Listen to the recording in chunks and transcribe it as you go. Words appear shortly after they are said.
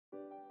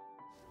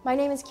My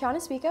name is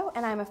Keanna Suico,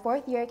 and I'm a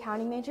fourth-year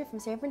accounting major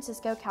from San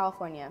Francisco,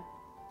 California.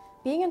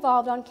 Being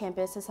involved on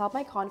campus has helped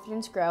my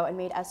confidence grow and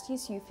made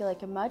STSU feel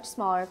like a much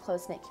smaller,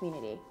 close-knit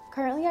community.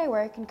 Currently, I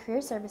work in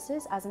career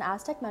services as an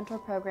Aztec mentor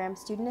program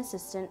student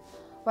assistant,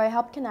 where I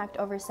help connect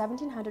over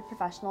 1,700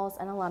 professionals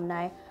and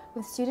alumni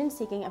with students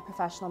seeking a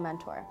professional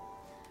mentor.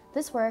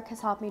 This work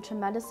has helped me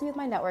tremendously with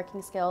my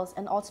networking skills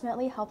and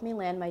ultimately helped me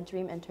land my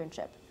dream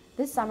internship.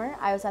 This summer,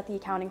 I was at the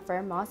accounting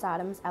firm Moss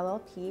Adams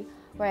LLP,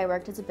 where I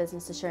worked as a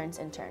business assurance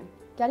intern.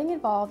 Getting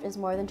involved is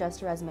more than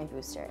just a resume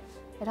booster.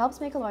 It helps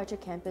make a larger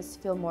campus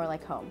feel more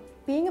like home.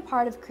 Being a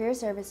part of career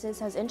services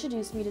has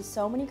introduced me to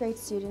so many great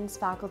students,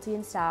 faculty,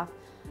 and staff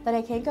that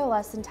I can't go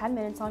less than 10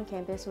 minutes on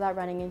campus without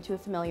running into a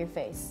familiar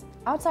face.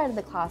 Outside of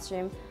the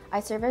classroom, I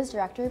serve as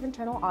Director of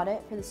Internal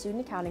Audit for the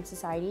Student Accounting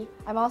Society.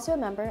 I'm also a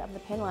member of the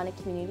Pan-Atlantic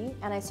community,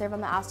 and I serve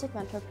on the Aztec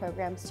Mentor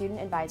Program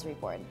Student Advisory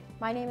Board.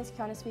 My name is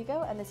Keanna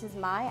Suico, and this is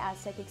my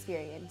Aztec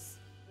experience.